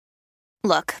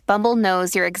Look, Bumble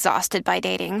knows you're exhausted by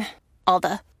dating. All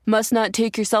the must not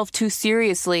take yourself too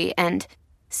seriously and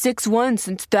 6'1"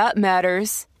 since that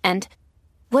matters. And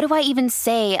what do I even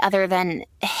say other than,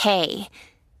 hey?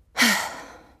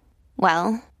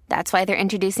 Well, that's why they're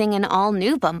introducing an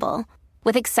all-new Bumble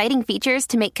with exciting features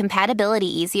to make compatibility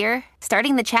easier,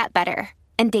 starting the chat better,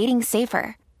 and dating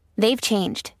safer. They've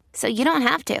changed, so you don't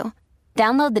have to.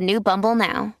 Download the new Bumble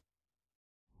now.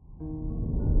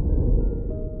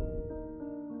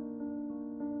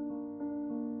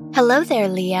 Hello there,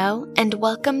 Leo, and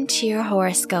welcome to your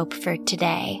horoscope for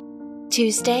today,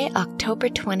 Tuesday, October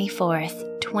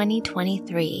 24th,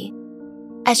 2023.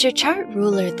 As your chart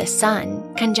ruler, the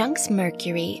Sun, conjuncts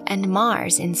Mercury and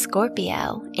Mars in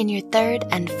Scorpio in your 3rd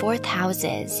and 4th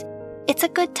houses, it's a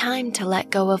good time to let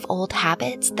go of old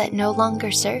habits that no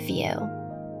longer serve you.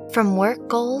 From work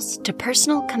goals to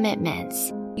personal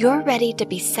commitments, you're ready to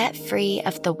be set free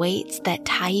of the weights that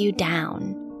tie you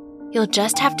down. You'll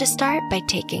just have to start by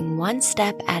taking one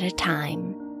step at a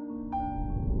time.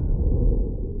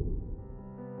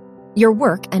 Your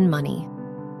work and money.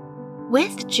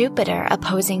 With Jupiter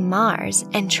opposing Mars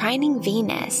and trining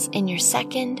Venus in your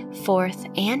 2nd,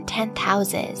 4th, and 10th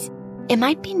houses, it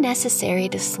might be necessary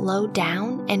to slow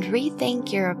down and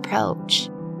rethink your approach.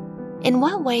 In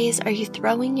what ways are you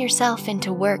throwing yourself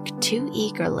into work too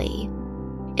eagerly?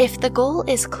 If the goal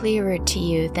is clearer to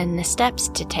you than the steps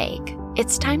to take,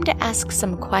 it's time to ask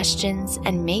some questions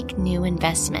and make new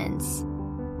investments.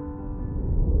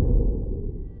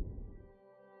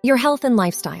 Your health and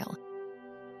lifestyle.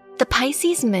 The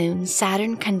Pisces moon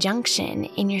Saturn conjunction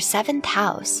in your 7th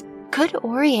house could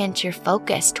orient your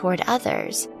focus toward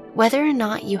others, whether or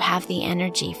not you have the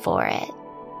energy for it.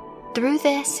 Through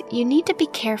this, you need to be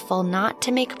careful not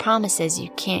to make promises you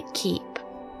can't keep.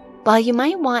 While you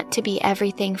might want to be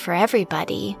everything for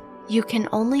everybody, you can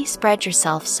only spread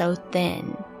yourself so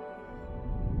thin.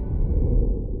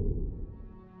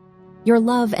 Your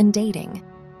love and dating.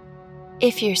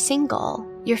 If you're single,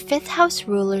 your 5th house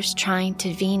ruler's trine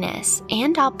to Venus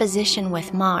and opposition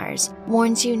with Mars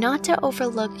warns you not to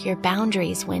overlook your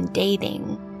boundaries when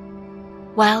dating.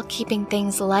 While keeping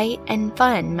things light and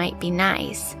fun might be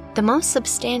nice, the most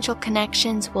substantial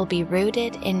connections will be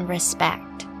rooted in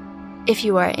respect. If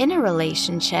you are in a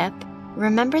relationship,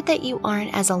 remember that you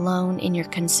aren't as alone in your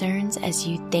concerns as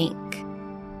you think.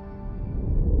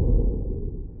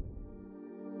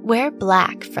 Wear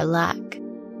black for luck.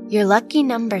 Your lucky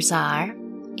numbers are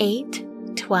 8,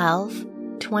 12,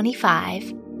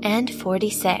 25, and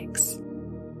 46.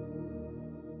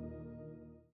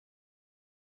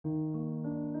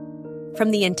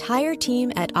 From the entire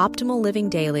team at Optimal Living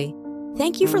Daily,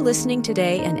 thank you for listening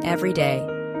today and every day.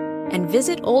 And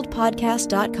visit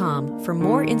oldpodcast.com for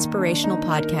more inspirational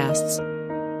podcasts.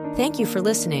 Thank you for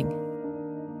listening.